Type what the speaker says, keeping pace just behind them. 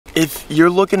If you're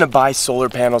looking to buy solar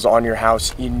panels on your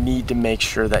house, you need to make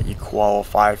sure that you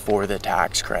qualify for the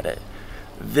tax credit.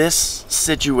 This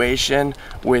situation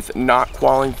with not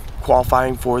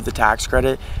qualifying for the tax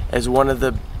credit is one of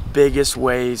the biggest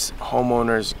ways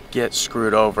homeowners get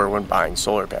screwed over when buying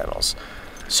solar panels.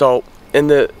 So in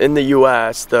the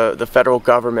US, the federal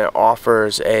government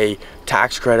offers a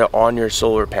tax credit on your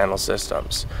solar panel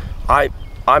systems.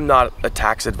 I'm not a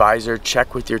tax advisor,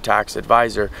 check with your tax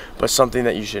advisor, but something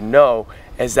that you should know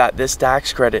is that this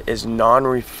tax credit is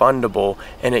non-refundable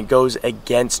and it goes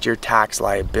against your tax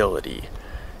liability.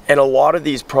 And a lot of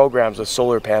these programs with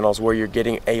solar panels where you're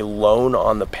getting a loan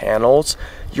on the panels,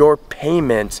 your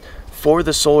payment for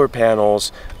the solar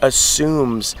panels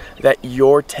assumes that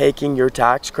you're taking your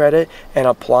tax credit and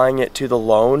applying it to the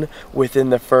loan within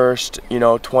the first,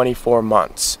 24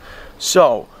 months.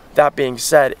 So that being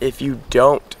said, if you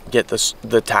don't get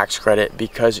the tax credit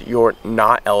because you're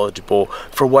not eligible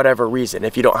for whatever reason,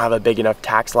 if you don't have a big enough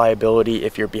tax liability,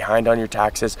 if you're behind on your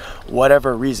taxes,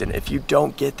 whatever reason, if you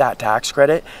don't get that tax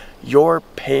credit, your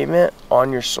payment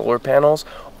on your solar panels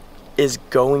is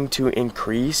going to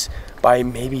increase by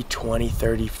maybe 20,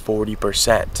 30,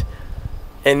 40%.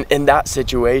 And in that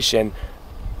situation,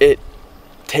 it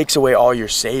takes away all your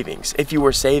savings. If you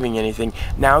were saving anything,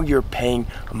 now you're paying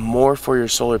more for your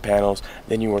solar panels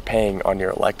than you were paying on your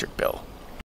electric bill.